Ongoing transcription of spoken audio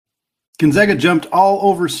Gonzaga jumped all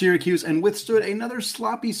over Syracuse and withstood another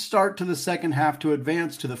sloppy start to the second half to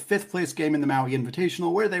advance to the fifth place game in the Maui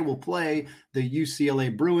Invitational, where they will play the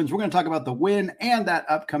UCLA Bruins. We're going to talk about the win and that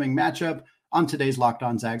upcoming matchup on today's Locked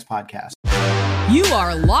On Zags podcast. You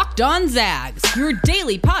are Locked On Zags, your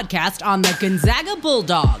daily podcast on the Gonzaga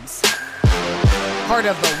Bulldogs. Part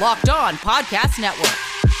of the Locked On Podcast Network.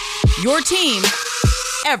 Your team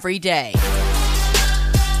every day.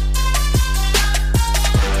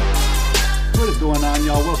 What is going on,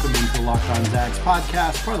 y'all? Welcome into the Locked On Zags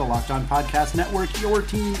podcast, part of the Locked On Podcast Network, your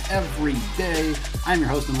team every day. I'm your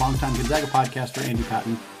host and longtime Gonzaga podcaster, Andy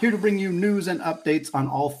Cotton, here to bring you news and updates on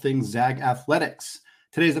all things Zag athletics.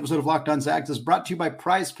 Today's episode of Locked On Zags is brought to you by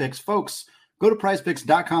Prize Picks. Folks, go to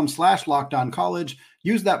prizepicks.com/LockedOnCollege,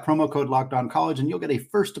 use that promo code LockedOnCollege, and you'll get a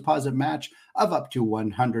first deposit match of up to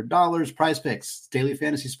 $100. Prize Picks, daily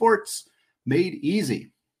fantasy sports made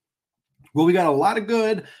easy. Well, we got a lot of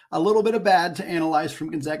good, a little bit of bad to analyze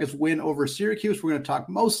from Gonzaga's win over Syracuse. We're going to talk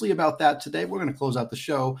mostly about that today. We're going to close out the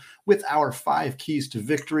show with our 5 keys to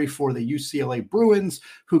victory for the UCLA Bruins,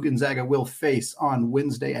 who Gonzaga will face on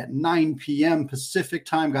Wednesday at 9 p.m. Pacific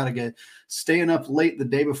time. Got to get staying up late the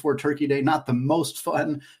day before Turkey Day. Not the most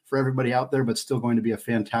fun for everybody out there, but still going to be a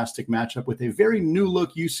fantastic matchup with a very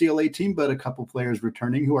new-look UCLA team, but a couple players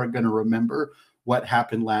returning who are going to remember what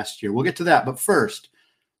happened last year. We'll get to that, but first,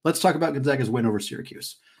 let's talk about Gonzaga's win over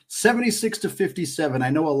Syracuse. 76-57. I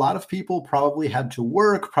know a lot of people probably had to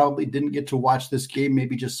work, probably didn't get to watch this game,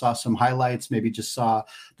 maybe just saw some highlights, maybe just saw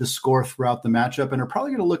the score throughout the matchup, and are probably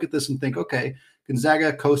going to look at this and think, okay,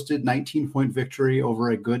 Gonzaga coasted 19-point victory over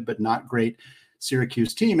a good but not great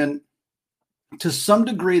Syracuse team. And to some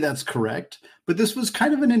degree, that's correct. But this was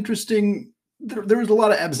kind of an interesting, there was a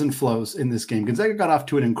lot of ebbs and flows in this game. Gonzaga got off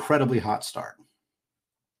to an incredibly hot start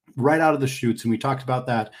right out of the chutes. And we talked about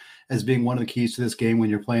that as being one of the keys to this game. When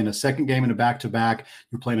you're playing a second game in a back-to-back,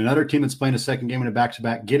 you're playing another team that's playing a second game in a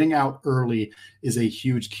back-to-back, getting out early is a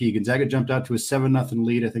huge key. Gonzaga jumped out to a 7-0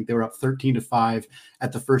 lead. I think they were up 13-5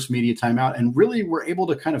 at the first media timeout and really were able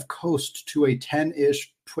to kind of coast to a 10,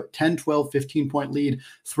 12, 15-point lead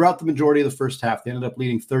throughout the majority of the first half. They ended up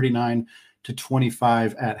leading 39-25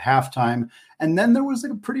 at halftime. And then there was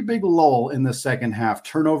like a pretty big lull in the second half.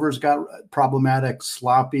 Turnovers got problematic,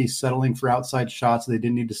 sloppy, settling for outside shots they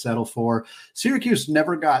didn't need to settle for. Syracuse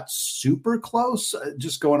never got super close.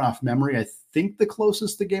 Just going off memory, I think the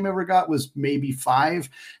closest the game ever got was maybe 5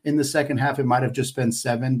 in the second half. It might have just been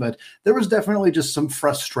 7, but there was definitely just some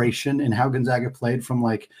frustration in how Gonzaga played from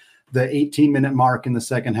like the 18-minute mark in the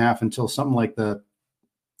second half until something like the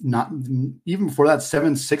not even before that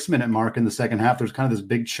 6-minute mark in the second half. There's kind of this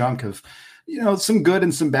big chunk of, some good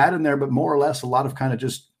and some bad in there, but more or less a lot of kind of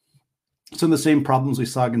just some of the same problems we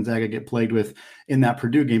saw Gonzaga get plagued with in that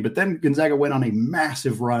Purdue game. But then Gonzaga went on a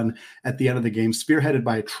massive run at the end of the game, spearheaded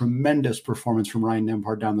by a tremendous performance from Ryan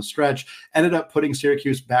Nembhard down the stretch, ended up putting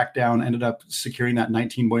Syracuse back down, ended up securing that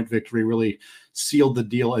 19-point victory, really sealed the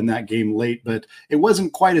deal in that game late. But it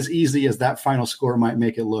wasn't quite as easy as that final score might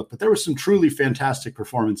make it look. But there were some truly fantastic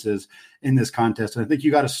performances in this contest. And I think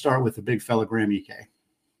you got to start with the big fella, Graham Ike.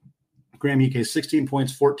 Graham Ike, 16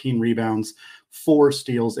 points, 14 rebounds, 4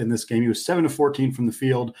 steals in this game. He was 7-14 from the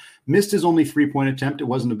field, missed his only 3-point attempt. It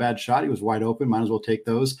wasn't a bad shot. He was wide open. Might as well take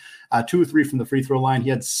those. 2 or 3 from the free throw line.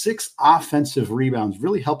 He had 6 offensive rebounds,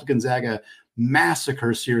 really helped Gonzaga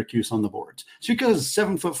massacre Syracuse on the boards. Syracuse is a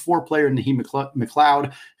 7'4" player in Naheem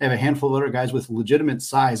McLeod. They have a handful of other guys with legitimate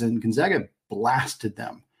size, and Gonzaga blasted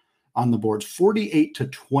them on the boards.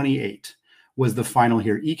 48-28 was the final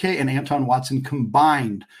here. Ike and Anton Watson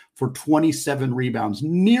combined for 27 rebounds,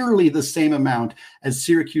 nearly the same amount as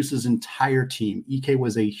Syracuse's entire team. Ike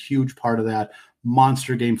was a huge part of that.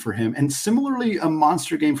 Monster game for him. And similarly, a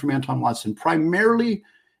monster game from Anton Watson, primarily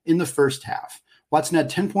in the first half. Watson had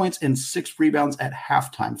 10 points and 6 rebounds at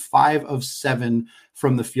halftime, 5 of 7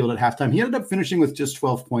 from the field at halftime. He ended up finishing with just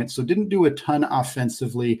 12 points, so didn't do a ton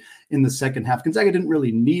offensively in the second half. Gonzaga didn't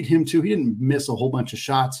really need him to. He didn't miss a whole bunch of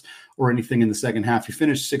shots or anything in the second half. He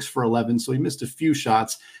finished 6 for 11, so he missed a few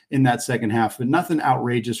shots in that second half, but nothing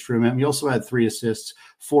outrageous from him. He also had 3 assists.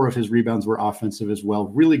 4 of his rebounds were offensive as well.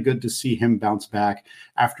 Really good to see him bounce back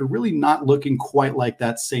after really not looking quite like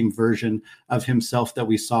that same version of himself that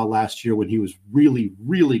we saw last year when he was really,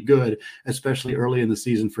 really good, especially early in the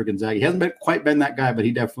season for Gonzaga. He hasn't quite been that guy, but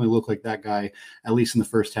he definitely looked like that guy, at least in the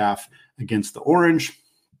first half against the Orange.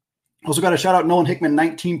 Also got a shout out Nolan Hickman,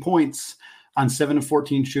 19 points on 7 of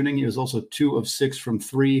 14 shooting. He was also 2 of 6 from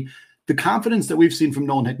 3. The confidence that we've seen from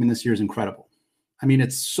Nolan Hickman this year is incredible. I mean,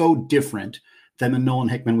 it's so different than the Nolan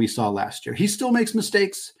Hickman we saw last year. He still makes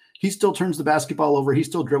mistakes. He still turns the basketball over. He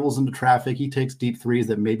still dribbles into traffic. He takes deep threes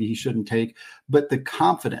that maybe he shouldn't take. But the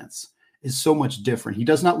confidence is so much different. He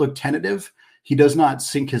does not look tentative. He does not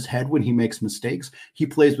sink his head when he makes mistakes. He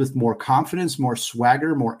plays with more confidence, more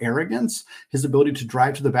swagger, more arrogance. His ability to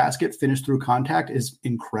drive to the basket, finish through contact is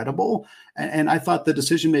incredible. And I thought the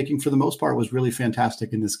decision-making for the most part was really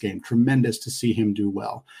fantastic in this game. Tremendous to see him do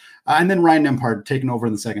well. And then Ryan Nembhard taking over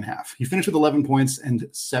in the second half. He finished with 11 points and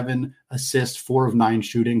 7 assists, 4 of 9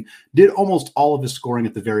 shooting, did almost all of his scoring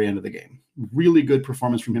at the very end of the game. Really good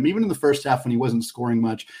performance from him. Even in the first half when he wasn't scoring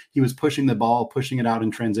much, he was pushing the ball, pushing it out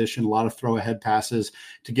in transition, a lot of throw ahead passes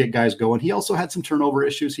to get guys going. He also had some turnover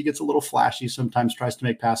issues. He gets a little flashy sometimes, tries to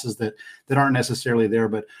make passes that aren't necessarily there.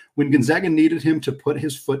 But when Gonzaga needed him to put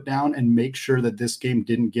his foot down and make sure that this game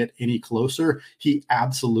didn't get any closer, he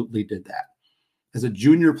absolutely did that. As a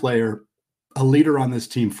junior player, a leader on this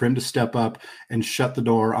team, for him to step up and shut the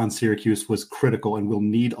door on Syracuse was critical, and we'll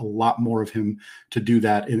need a lot more of him to do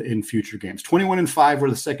that in future games. 21-5 were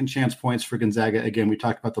the second chance points for Gonzaga. Again, we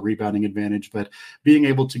talked about the rebounding advantage, but being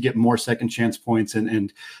able to get more second chance points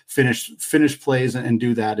and finish plays and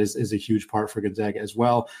do that is a huge part for Gonzaga as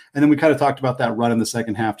well. And then we kind of talked about that run in the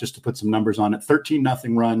second half, just to put some numbers on it.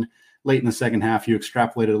 13-0 run. Late in the second half, you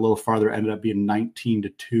extrapolated a little farther, ended up being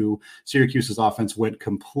 19-2. Syracuse's offense went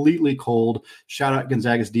completely cold. Shout out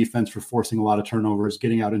Gonzaga's defense for forcing a lot of turnovers,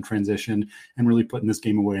 getting out in transition, and really putting this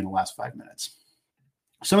game away in the last 5 minutes.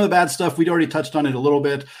 Some of the bad stuff, we'd already touched on it a little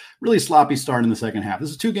bit. Really sloppy start in the second half. This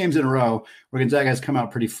is 2 games in a row where Gonzaga has come out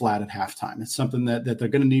pretty flat at halftime. It's something that they're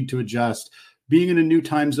going to need to adjust. Being in a new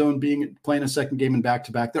time zone, playing a second game in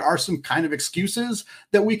back-to-back, there are some kind of excuses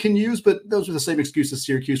that we can use, but those are the same excuses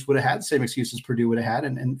Syracuse would have had, same excuses Purdue would have had,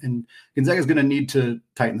 and Gonzaga is going to need to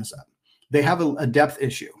tighten this up. They have a depth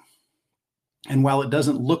issue. And while it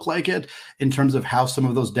doesn't look like it in terms of how some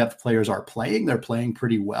of those depth players are playing, they're playing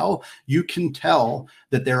pretty well. You can tell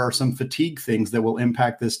that there are some fatigue things that will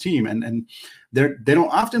impact this team. And they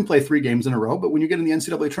don't often play 3 games in a row, but when you get in the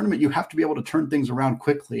NCAA tournament, you have to be able to turn things around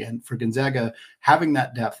quickly. And for Gonzaga, having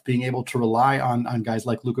that depth, being able to rely on guys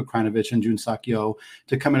like Luka Krajinovic and Jun Sakyo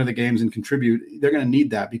to come into the games and contribute, they're going to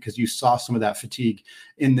need that, because you saw some of that fatigue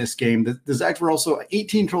in this game. The Zags were also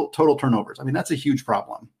 18 total turnovers. I mean, that's a huge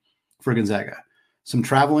problem for Gonzaga. Some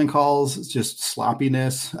traveling calls, just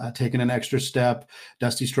sloppiness, taking an extra step.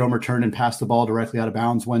 Dusty Stromer turned and passed the ball directly out of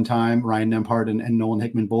bounds one time. Ryan Nembhard and Nolan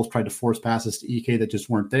Hickman both tried to force passes to EK that just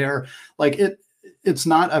weren't there. Like it's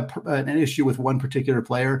not an issue with one particular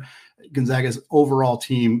player. Gonzaga's overall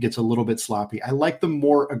team gets a little bit sloppy. I like the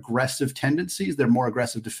more aggressive tendencies. They're more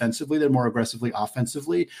aggressive defensively. They're more aggressively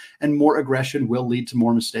offensively, and more aggression will lead to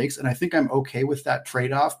more mistakes. And I think I'm okay with that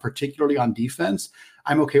trade-off, particularly on defense.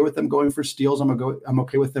 I'm okay with them going for steals. I'm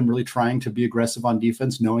okay with them really trying to be aggressive on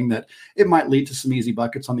defense, knowing that it might lead to some easy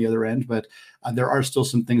buckets on the other end, but there are still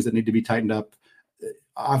some things that need to be tightened up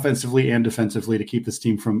offensively and defensively to keep this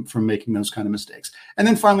team from making those kind of mistakes. And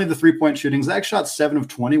then finally, the 3-point shooting. Zach shot 7 of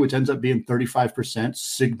 20, which ends up being 35%,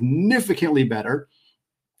 significantly better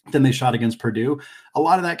than they shot against Purdue. A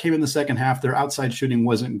lot of that came in the second half. Their outside shooting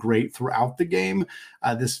wasn't great throughout the game.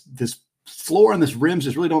 This floor and this rims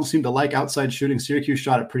just really don't seem to like outside shooting. Syracuse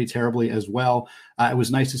shot it pretty terribly as well. It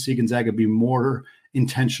was nice to see Gonzaga be more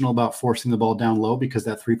intentional about forcing the ball down low, because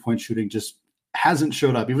that 3-point shooting just hasn't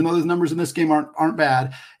showed up. Even though the numbers in this game aren't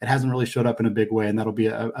bad, it hasn't really showed up in a big way, and that'll be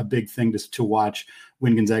a big thing to watch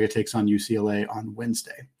when Gonzaga takes on UCLA on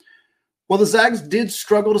Wednesday. Well, the Zags did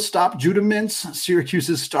struggle to stop Judah Mintz,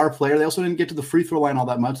 Syracuse's star player. They also didn't get to the free throw line all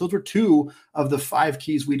that much. Those were 2 of the 5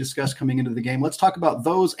 keys we discussed coming into the game. Let's talk about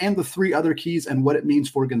those and the 3 other keys and what it means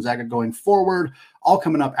for Gonzaga going forward, all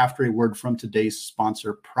coming up after a word from today's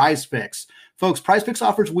sponsor, Prize Picks. Folks, Prize Picks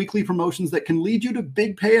offers weekly promotions that can lead you to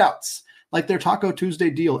big payouts, like their Taco Tuesday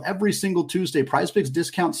deal. Every single Tuesday, Prize Picks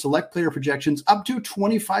discounts select player projections up to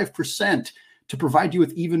 25%. to provide you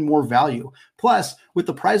with even more value. Plus, with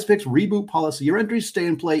the Prize Picks reboot policy, your entries stay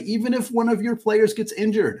in play even if one of your players gets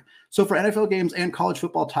injured. So for NFL games and college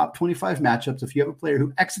football top 25 matchups, if you have a player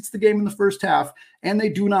who exits the game in the first half and they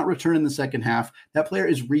do not return in the second half, that player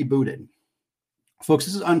is rebooted. Folks,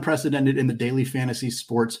 this is unprecedented in the daily fantasy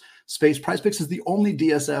sports space. Prize Picks is the only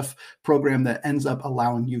DSF program that ends up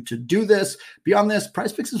allowing you to do this. Beyond this,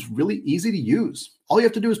 Prize Picks is really easy to use. All you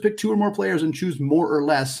have to do is pick 2 or more players and choose more or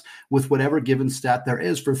less with whatever given stat there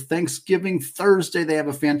is. For Thanksgiving Thursday, they have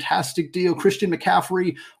a fantastic deal. Christian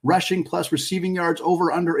McCaffrey rushing plus receiving yards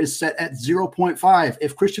over under is set at 0.5.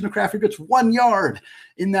 If Christian McCaffrey gets 1 yard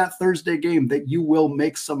in that Thursday game, that you will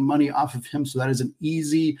make some money off of him. So that is an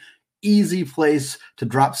easy place to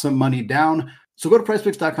drop some money down. So go to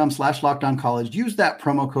prizepicks.com/lockedoncollege, use that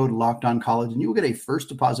promo code lockedoncollege, and you will get a first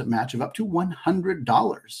deposit match of up to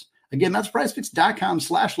 $100. Again, that's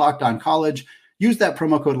prizepicks.com/lockedoncollege. Use that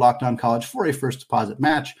promo code lockedoncollege for a first deposit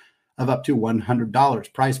match of up to $100.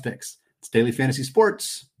 Prize Picks. It's daily fantasy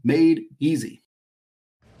sports made easy.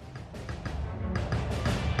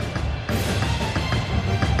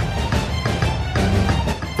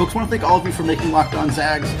 Folks, I want to thank all of you for making Locked On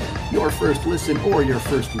Zags your first listen or your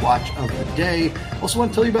first watch of the day. Also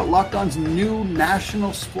want to tell you about Locked On's new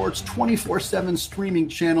national sports 24/7 streaming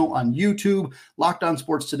channel on YouTube. Locked On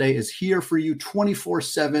Sports Today is here for you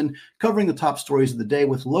 24/7, covering the top stories of the day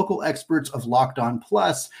with local experts of Locked On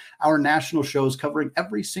Plus, our national shows covering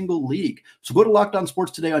every single league. So go to Locked On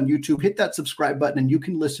Sports Today on YouTube, hit that subscribe button, and you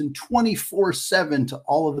can listen 24/7 to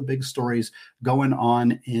all of the big stories going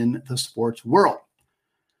on in the sports world.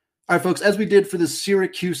 All right, folks, as we did for the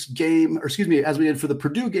Syracuse game, as we did for the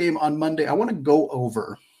Purdue game on Monday, I want to go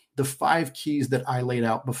over the 5 keys that I laid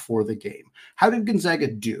out before the game. How did Gonzaga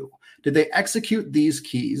do? Did they execute these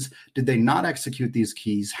keys? Did they not execute these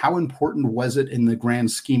keys? How important was it in the grand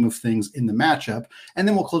scheme of things in the matchup? And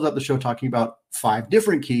then we'll close out the show talking about 5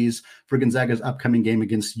 different keys for Gonzaga's upcoming game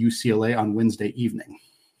against UCLA on Wednesday evening.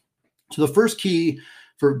 So the first key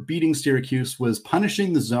for beating Syracuse was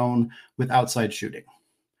punishing the zone with outside shooting.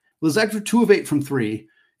 The Zags were 2 of 8 from 3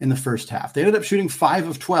 in the first half. They ended up shooting 5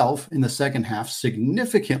 of 12 in the second half,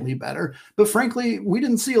 significantly better. But frankly, we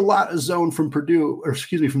didn't see a lot of zone from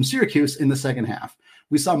Syracuse in the second half.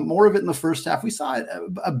 We saw more of it in the first half. We saw it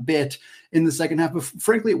a bit in the second half, but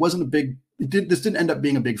frankly, this didn't end up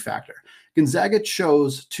being a big factor. Gonzaga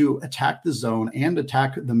chose to attack the zone and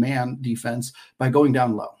attack the man defense by going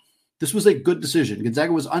down low. This was a good decision.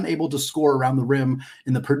 Gonzaga was unable to score around the rim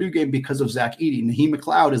in the Purdue game because of Zach Edey. Naheem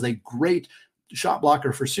McLeod is a great shot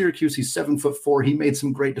blocker for Syracuse. He's 7'4". He made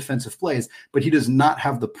some great defensive plays, but he does not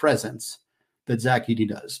have the presence that Zach Edey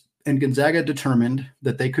does. And Gonzaga determined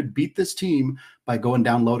that they could beat this team by going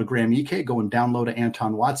down low to Graham Ike, going down low to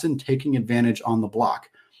Anton Watson, taking advantage on the block.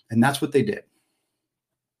 And that's what they did.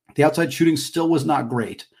 The outside shooting still was not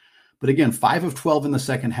great. But again, 5 of 12 in the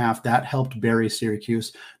second half, that helped bury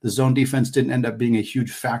Syracuse. The zone defense didn't end up being a huge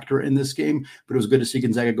factor in this game, but it was good to see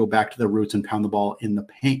Gonzaga go back to their roots and pound the ball in the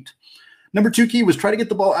paint. Number 2 key was try to get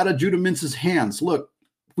the ball out of Judah Mintz's hands. Look,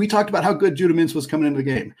 we talked about how good Judah Mintz was coming into the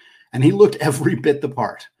game, and he looked every bit the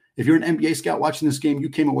part. If you're an NBA scout watching this game, you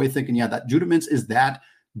came away thinking, yeah, that Judah Mintz is that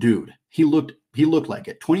dude. He looked like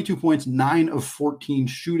it. 22 points, 9 of 14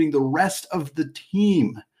 shooting. The rest of the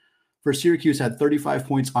team for Syracuse had 35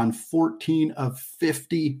 points on 14 of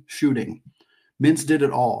 50 shooting. Mintz did it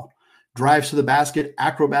all. Drives to the basket,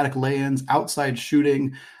 acrobatic lay-ins, outside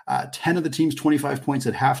shooting. 10 of the team's 25 points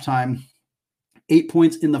at halftime. 8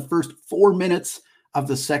 points in the first 4 minutes of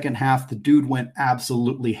the second half. The dude went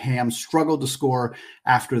absolutely ham, struggled to score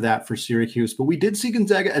after that for Syracuse. But we did see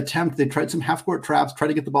Gonzaga attempt. They tried some half-court traps, tried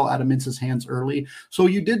to get the ball out of Mintz's hands early. So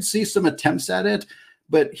you did see some attempts at it.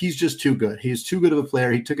 But he's just too good. He's too good of a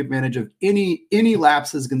player. He took advantage of any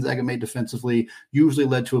lapses Gonzaga made defensively, usually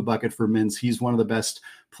led to a bucket for Mintz. He's one of the best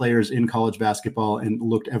players in college basketball and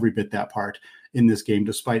looked every bit that part in this game,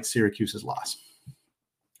 despite Syracuse's loss.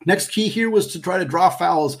 Next key here was to try to draw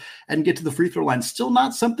fouls and get to the free throw line. Still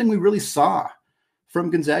not something we really saw from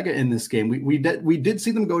Gonzaga in this game. We did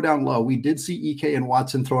see them go down low. We did see Ike and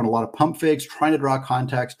Watson throwing a lot of pump fakes, trying to draw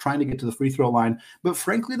contacts, trying to get to the free throw line. But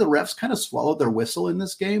frankly, the refs kind of swallowed their whistle in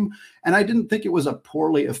this game. And I didn't think it was a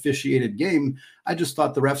poorly officiated game. I just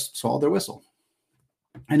thought the refs swallowed their whistle.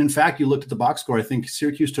 And in fact, you looked at the box score. I think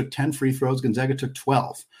Syracuse took 10 free throws. Gonzaga took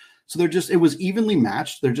 12. So it was evenly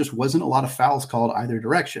matched. There just wasn't a lot of fouls called either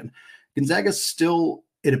direction. Gonzaga still,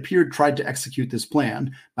 it appeared, tried to execute this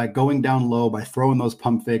plan by going down low, by throwing those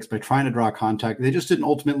pump fakes, by trying to draw contact. They just didn't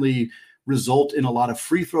ultimately result in a lot of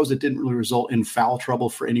free throws. It didn't really result in foul trouble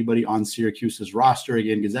for anybody on Syracuse's roster.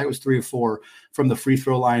 Again, Gonzaga was 3 of 4 from the free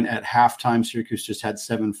throw line at halftime. Syracuse just had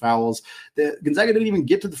 7 fouls. Gonzaga didn't even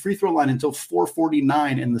get to the free throw line until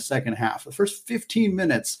 4:49 in the second half. The first 15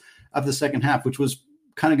 minutes of the second half, which was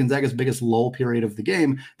kind of Gonzaga's biggest lull period of the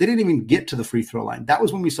game, they didn't even get to the free throw line. That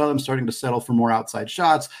was when we saw them starting to settle for more outside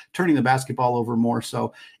shots, turning the basketball over more.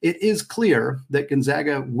 So it is clear that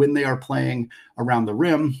Gonzaga, when they are playing around the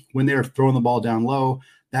rim, when they are throwing the ball down low,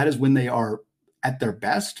 that is when they are at their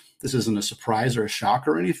best. This isn't a surprise or a shock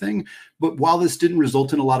or anything. But while this didn't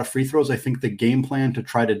result in a lot of free throws, I think the game plan to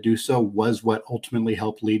try to do so was what ultimately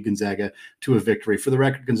helped lead Gonzaga to a victory. For the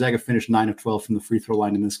record, Gonzaga finished 9 of 12 from the free throw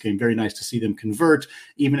line in this game. Very nice to see them convert,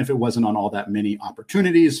 even if it wasn't on all that many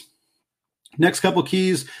opportunities. Next couple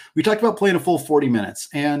keys, we talked about playing a full 40 minutes,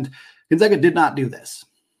 and Gonzaga did not do this.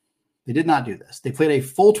 They did not do this. They played a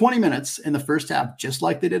full 20 minutes in the first half, just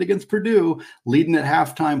like they did against Purdue, leading at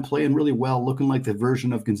halftime, playing really well, looking like the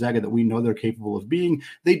version of Gonzaga that we know they're capable of being.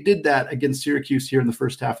 They did that against Syracuse here in the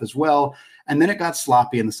first half as well. And then it got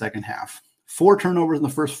sloppy in the second half. 4 turnovers in the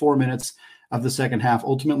first 4 minutes of the second half,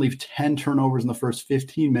 ultimately 10 turnovers in the first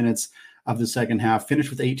 15 minutes of the second half, finished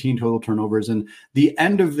with 18 total turnovers. And the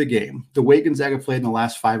end of the game, the way Gonzaga played in the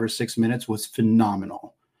last 5 or 6 minutes was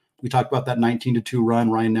phenomenal. We talked about that 19-2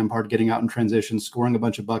 run, Ryan Nembhard getting out in transition, scoring a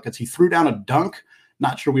bunch of buckets. He threw down a dunk.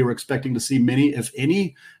 Not sure we were expecting to see many, if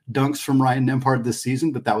any, dunks from Ryan Nembhard this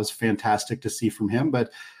season, but that was fantastic to see from him.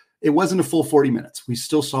 But it wasn't a full 40 minutes. We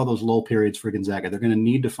still saw those lull periods for Gonzaga. They're going to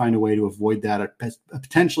need to find a way to avoid that,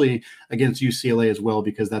 potentially against UCLA as well,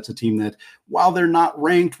 because that's a team that, while they're not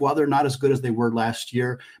ranked, while they're not as good as they were last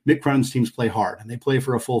year, Mick Cronin's teams play hard, and they play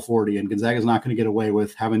for a full 40, and Gonzaga's not going to get away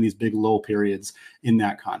with having these big lull periods in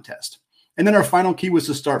that contest. And then our final key was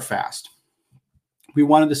to start fast. We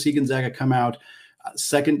wanted to see Gonzaga come out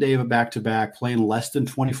second day of a back-to-back, playing less than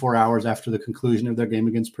 24 hours after the conclusion of their game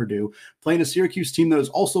against Purdue, playing a Syracuse team that is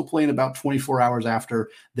also playing about 24 hours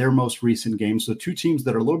after their most recent game. So two teams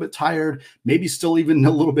that are a little bit tired, maybe still even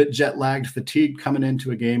a little bit jet-lagged, fatigued coming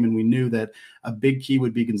into a game, and we knew that a big key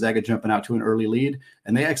would be Gonzaga jumping out to an early lead,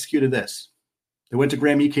 and they executed this. They went to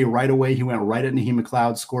Graham Ike right away. He went right at Naheem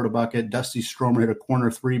McLeod, scored a bucket. Dusty Stromer hit a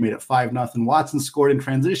corner three, made it 5-0. Watson scored in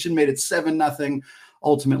transition, made it 7-0.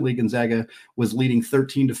 Ultimately, Gonzaga was leading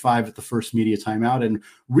 13-5 at the first media timeout and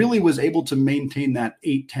really was able to maintain that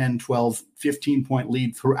 8, 10, 12, 15-point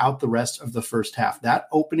lead throughout the rest of the first half. That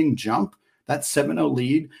opening jump, that 7-0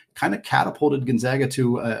 lead, kind of catapulted Gonzaga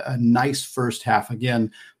to a nice first half.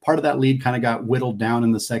 Again, part of that lead kind of got whittled down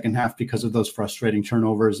in the second half because of those frustrating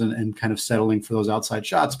turnovers and kind of settling for those outside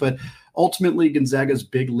shots. But ultimately, Gonzaga's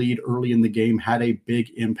big lead early in the game had a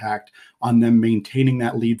big impact on them maintaining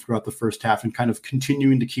that lead throughout the first half and kind of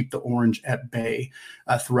continuing to keep the Orange at bay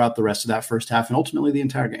throughout the rest of that first half and ultimately the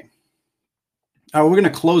entire game. We're going to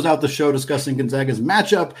close out the show discussing Gonzaga's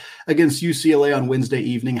matchup against UCLA on Wednesday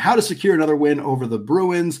evening, how to secure another win over the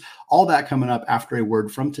Bruins, all that coming up after a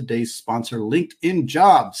word from today's sponsor, LinkedIn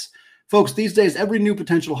Jobs. Folks, these days, every new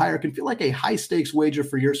potential hire can feel like a high-stakes wager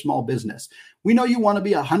for your small business. We know you want to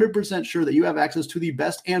be 100% sure that you have access to the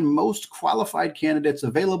best and most qualified candidates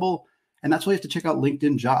available, and that's why you have to check out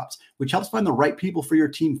LinkedIn Jobs, which helps find the right people for your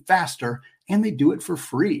team faster, and they do it for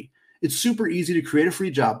free. It's super easy to create a free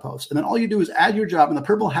job post, and then all you do is add your job in the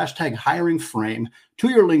purple hashtag hiring frame to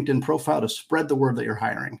your LinkedIn profile to spread the word that you're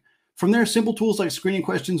hiring. From there, simple tools like screening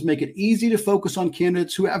questions make it easy to focus on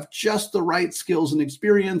candidates who have just the right skills and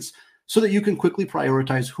experience so that you can quickly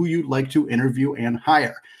prioritize who you'd like to interview and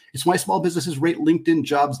hire. It's why small businesses rate LinkedIn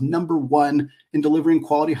Jobs #1 in delivering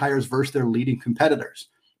quality hires versus their leading competitors.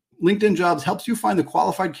 LinkedIn Jobs helps you find the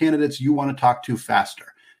qualified candidates you want to talk to faster.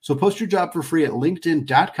 So post your job for free at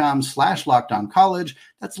linkedin.com/lockedoncollege.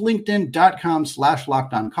 That's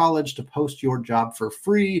linkedin.com/lockedoncollege to post your job for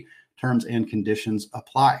free. Terms and conditions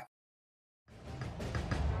apply.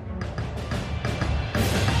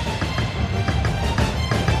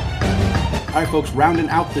 All right, folks, rounding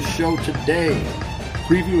out the show today,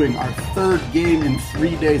 previewing our third game in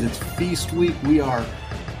 3 days. It's Feast Week. We are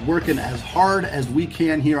working as hard as we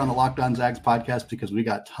can here on the Locked On Zags podcast because we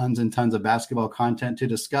got tons and tons of basketball content to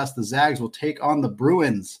discuss. The Zags will take on the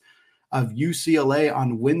Bruins of UCLA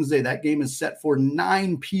on Wednesday. That game is set for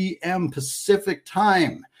 9 p.m. Pacific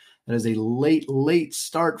time. That is a late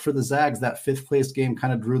start for the Zags. That fifth place game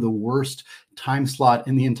kind of drew the worst time slot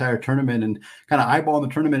in the entire tournament, and kind of eyeballing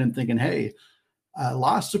the tournament and thinking, hey,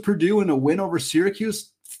 loss to Purdue and a win over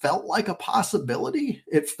Syracuse felt like a possibility.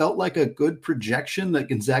 It felt like a good projection that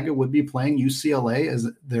Gonzaga would be playing UCLA as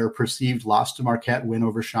their perceived loss to Marquette, win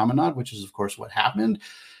over Chaminade, which is, of course, what happened.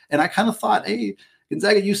 And I kind of thought, hey,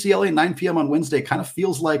 Gonzaga UCLA 9 p.m. on Wednesday kind of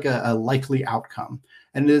feels like a likely outcome.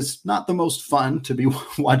 And it is not the most fun to be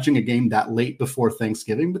watching a game that late before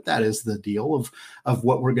Thanksgiving, but that is the deal of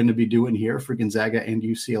what we're going to be doing here for Gonzaga and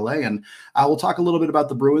UCLA. And I will talk a little bit about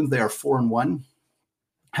the Bruins. They are 4-1.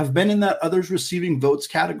 Have been in that others receiving votes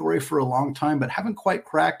category for a long time, but haven't quite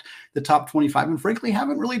cracked the top 25 and frankly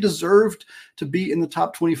haven't really deserved to be in the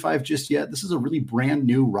top 25 just yet. This is a really brand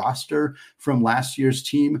new roster from last year's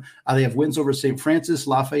team. They have wins over St. Francis,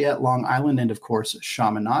 Lafayette, Long Island, and of course,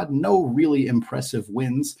 Chaminade. No really impressive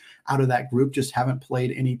wins out of that group, just haven't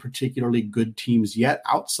played any particularly good teams yet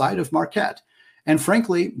outside of Marquette. And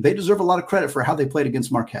frankly, they deserve a lot of credit for how they played against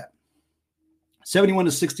Marquette.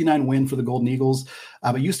 71-69 win for the Golden Eagles,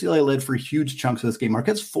 but UCLA led for huge chunks of this game.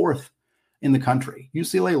 Marquette's fourth in the country.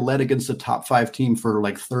 UCLA led against a top 5 team for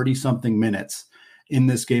like 30-something minutes in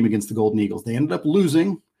this game against the Golden Eagles. They ended up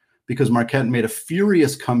losing, because Marquette made a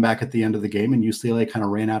furious comeback at the end of the game, and UCLA kind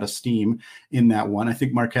of ran out of steam in that one. I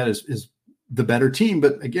think Marquette is the better team,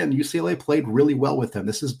 but again, UCLA played really well with them.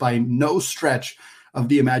 This is by no stretch of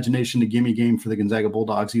the imagination a gimme game for the Gonzaga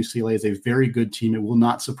Bulldogs. UCLA is a very good team. It will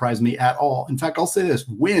not surprise me at all. In fact, I'll say this: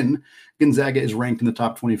 when Gonzaga is ranked in the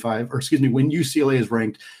top 25, or excuse me, when UCLA is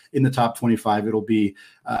ranked in the top 25, it'll be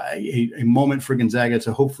a moment for Gonzaga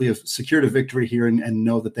to hopefully have secured a victory here and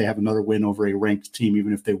know that they have another win over a ranked team,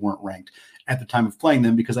 even if they weren't ranked at the time of playing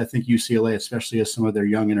them, because I think UCLA, especially as some of their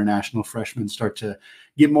young international freshmen start to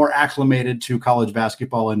get more acclimated to college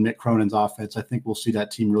basketball and Mick Cronin's offense, I think we'll see that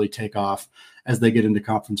team really take off as they get into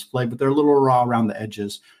conference play, but they're a little raw around the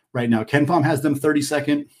edges right now. KenPom has them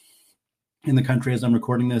 32nd in the country as I'm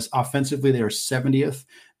recording this. Offensively, they are 70th.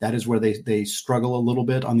 That is where they struggle a little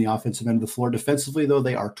bit on the offensive end of the floor. Defensively, though,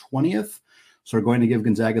 they are 20th. So we're going to give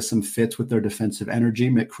Gonzaga some fits with their defensive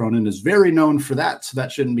energy. Mick Cronin is very known for that, so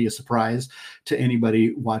that shouldn't be a surprise to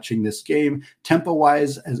anybody watching this game.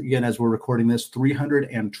 Tempo-wise, as we're recording this,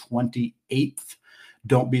 328th.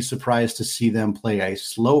 Don't be surprised to see them play a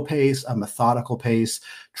slow pace, a methodical pace,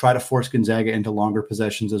 try to force Gonzaga into longer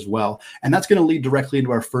possessions as well. And that's going to lead directly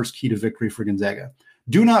into our first key to victory for Gonzaga.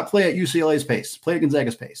 Do not play at UCLA's pace. Play at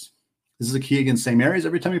Gonzaga's pace. This is a key against St. Mary's.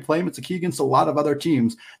 Every time you play them, it's a key against a lot of other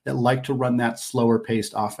teams that like to run that slower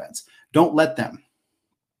paced offense. Don't let them,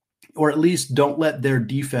 or at least don't let their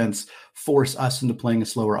defense force us into playing a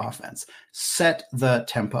slower offense. Set the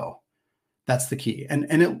tempo. That's the key.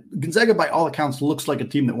 And Gonzaga, by all accounts, looks like a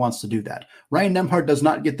team that wants to do that. Ryan Nembhard does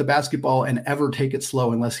not get the basketball and ever take it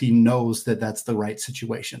slow unless he knows that that's the right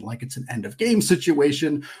situation, like it's an end of game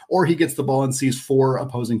situation, or he gets the ball and sees 4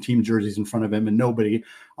 opposing team jerseys in front of him and nobody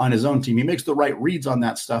on his own team. He makes the right reads on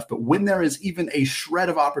that stuff. But when there is even a shred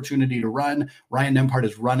of opportunity to run, Ryan Nembhard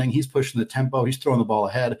is running. He's pushing the tempo. He's throwing the ball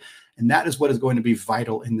ahead. And that is what is going to be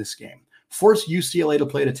vital in this game. Force UCLA to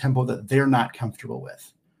play at a tempo that they're not comfortable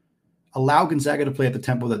with. Allow Gonzaga to play at the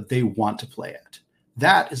tempo that they want to play at.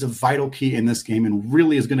 That is a vital key in this game and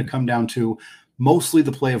really is going to come down to mostly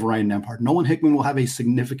the play of Ryan Nembhard. Nolan Hickman will have a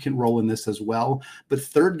significant role in this as well. But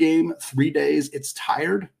third game, 3 days, it's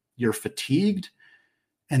tired, you're fatigued,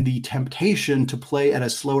 and the temptation to play at a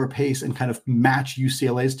slower pace and kind of match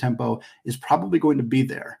UCLA's tempo is probably going to be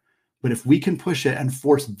there. But if we can push it and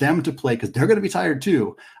force them to play, because they're going to be tired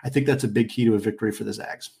too, I think that's a big key to a victory for the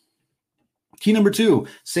Zags. Key number 2,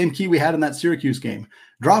 same key we had in that Syracuse game.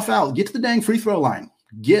 Draw foul, get to the dang free throw line.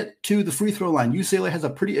 Get to the free throw line. UCLA has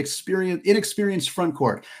a pretty inexperienced front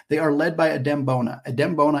court. They are led by Adem Bona.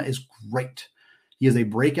 Adem Bona is great. He is a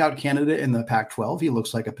breakout candidate in the Pac-12. He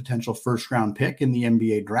looks like a potential first-round pick in the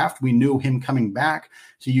NBA draft. We knew him coming back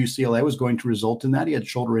to UCLA was going to result in that. He had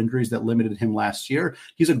shoulder injuries that limited him last year.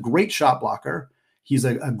 He's a great shot blocker. He's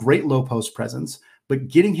a great low-post presence. But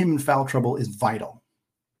getting him in foul trouble is vital,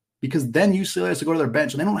 because then UCLA has to go to their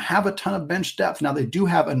bench, and they don't have a ton of bench depth. Now, they do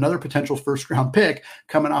have another potential first-round pick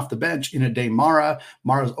coming off the bench in Ade Mara.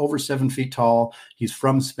 Mara's over 7 feet tall. He's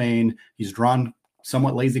from Spain. He's drawn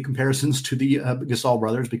somewhat lazy comparisons to the Gasol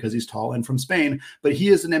brothers because he's tall and from Spain, but he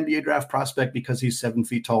is an NBA draft prospect because he's 7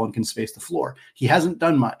 feet tall and can space the floor. He hasn't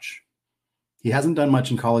done much. He hasn't done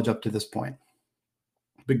much in college up to this point.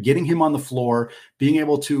 But getting him on the floor, being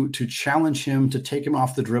able to challenge him, to take him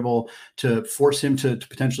off the dribble, to force him to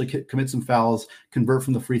potentially commit some fouls, convert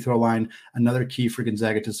from the free throw line, another key for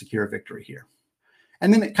Gonzaga to secure a victory here.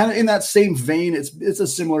 And then kind of in that same vein, it's a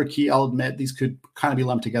similar key. I'll admit these could kind of be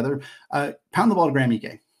lumped together. Pound the ball to Graham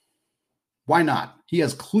Ike. Why not? He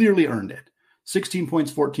has clearly earned it. 16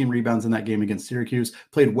 points, 14 rebounds in that game against Syracuse.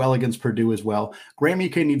 Played well against Purdue as well. Graham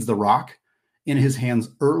Ike needs the rock in his hands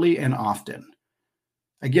early and often.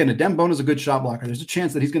 Again, Adem Bona is a good shot blocker. There's a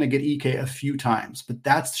chance that he's going to get Ike a few times, but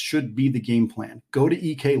that should be the game plan. Go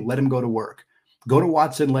to Ike, let him go to work. Go to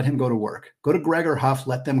Watson, let him go to work. Go to Greg or Huff,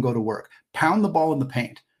 let them go to work. Pound the ball in the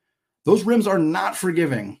paint. Those rims are not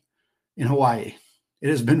forgiving in Hawaii. It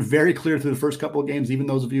has been very clear through the first couple of games, even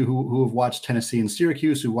those of you who have watched Tennessee and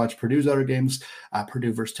Syracuse, who watched Purdue's other games,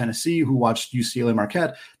 Purdue versus Tennessee, who watched UCLA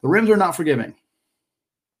Marquette, the rims are not forgiving.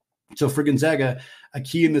 So for Gonzaga, a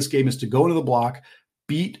key in this game is to go into the block,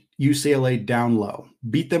 beat UCLA down low.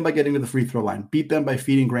 Beat them by getting to the free throw line. Beat them by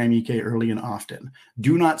feeding Graham Ike early and often.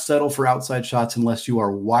 Do not settle for outside shots unless you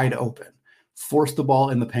are wide open. Force the ball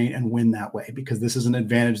in the paint and win that way, because this is an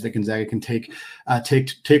advantage that Gonzaga can take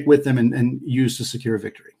with them and use to secure a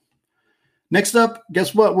victory. Next up,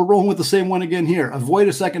 guess what? We're rolling with the same one again here. Avoid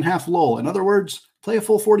a second half lull. In other words, play a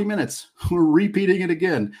full 40 minutes. We're repeating it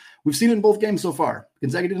again. We've seen it in both games so far.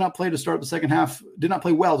 Gonzaga did not play well to start the second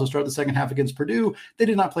half against Purdue. They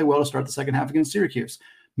did not play well to start the second half against Syracuse.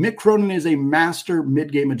 Mick Cronin is a master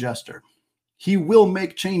mid-game adjuster. He will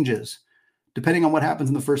make changes depending on what happens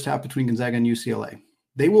in the first half between Gonzaga and UCLA.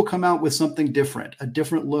 They will come out with something different, a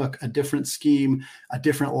different look, a different scheme, a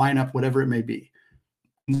different lineup, whatever it may be.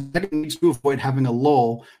 Gonzaga needs to avoid having a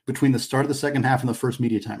lull between the start of the second half and the first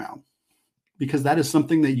media timeout, because that is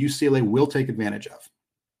something that UCLA will take advantage of.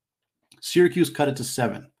 Syracuse cut it to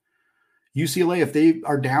 7. UCLA, if they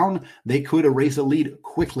are down, they could erase a lead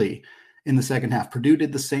quickly in the second half. Purdue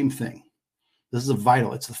did the same thing. This is a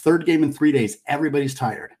vital. It's the third game in 3 days. Everybody's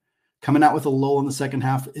tired. Coming out with a lull in the second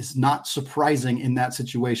half is not surprising in that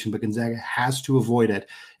situation, but Gonzaga has to avoid it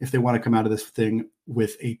if they want to come out of this thing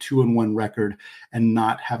with a 2-1 record and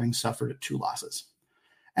not having suffered 2 losses.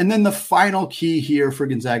 And then the final key here for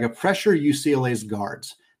Gonzaga, pressure UCLA's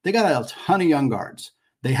guards. They got a ton of young guards.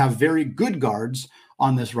 They have very good guards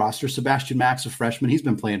on this roster. Sebastian Max, a freshman, he's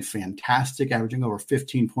been playing fantastic, averaging over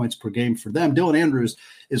 15 points per game for them. Dylan Andrews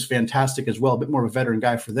is fantastic as well, a bit more of a veteran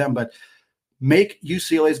guy for them, but make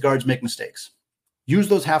UCLA's guards make mistakes. Use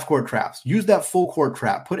those half-court traps. Use that full-court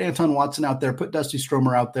trap. Put Anton Watson out there. Put Dusty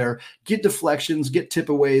Stromer out there. Get deflections. Get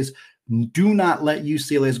tip-aways. Do not let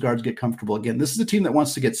UCLA's guards get comfortable. Again, this is a team that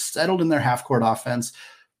wants to get settled in their half-court offense,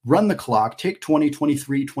 run the clock, take 20,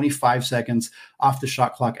 23, 25 seconds off the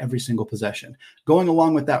shot clock every single possession. Going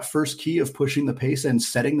along with that first key of pushing the pace and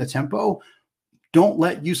setting the tempo, don't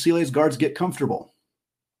let UCLA's guards get comfortable.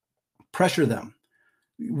 Pressure them.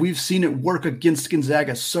 We've seen it work against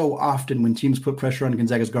Gonzaga so often when teams put pressure on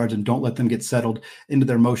Gonzaga's guards and don't let them get settled into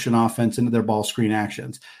their motion offense, into their ball screen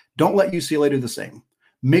actions. Don't let UCLA do the same.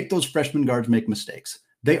 Make those freshman guards make mistakes.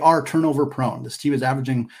 They are turnover prone. This team is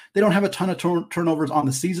averaging, they don't have a ton of turnovers on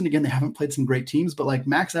the season. Again, they haven't played some great teams, but like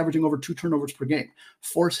Max averaging over 2 turnovers per game.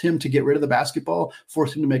 Force him to get rid of the basketball,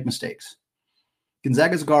 force him to make mistakes.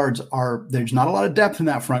 Gonzaga's guards there's not a lot of depth in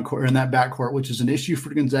that front court or in that back court, which is an issue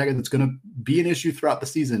for Gonzaga that's going to be an issue throughout the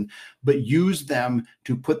season, but use them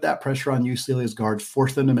to put that pressure on UCLA's guards,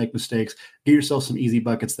 force them to make mistakes, get yourself some easy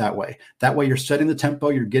buckets that way. That way you're setting the tempo,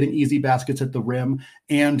 you're getting easy baskets at the rim,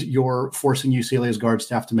 and you're forcing UCLA's guards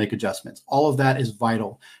to have to make adjustments. All of that is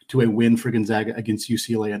vital to a win for Gonzaga against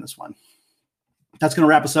UCLA in this one. That's going to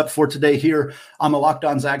wrap us up for today here on the Locked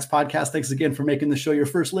On Zags podcast. Thanks again for making the show your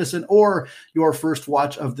first listen or your first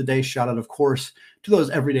watch of the day. Shout out, of course, to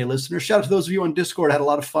those everyday listeners. Shout out to those of you on Discord. I had a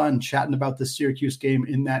lot of fun chatting about the Syracuse game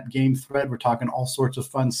in that game thread. We're talking all sorts of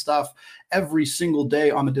fun stuff every single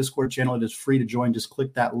day on the Discord channel. It is free to join. Just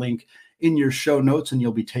click that link in your show notes and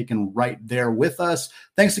you'll be taken right there with us.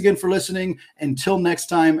 Thanks again for listening. Until next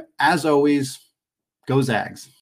time, as always, go Zags.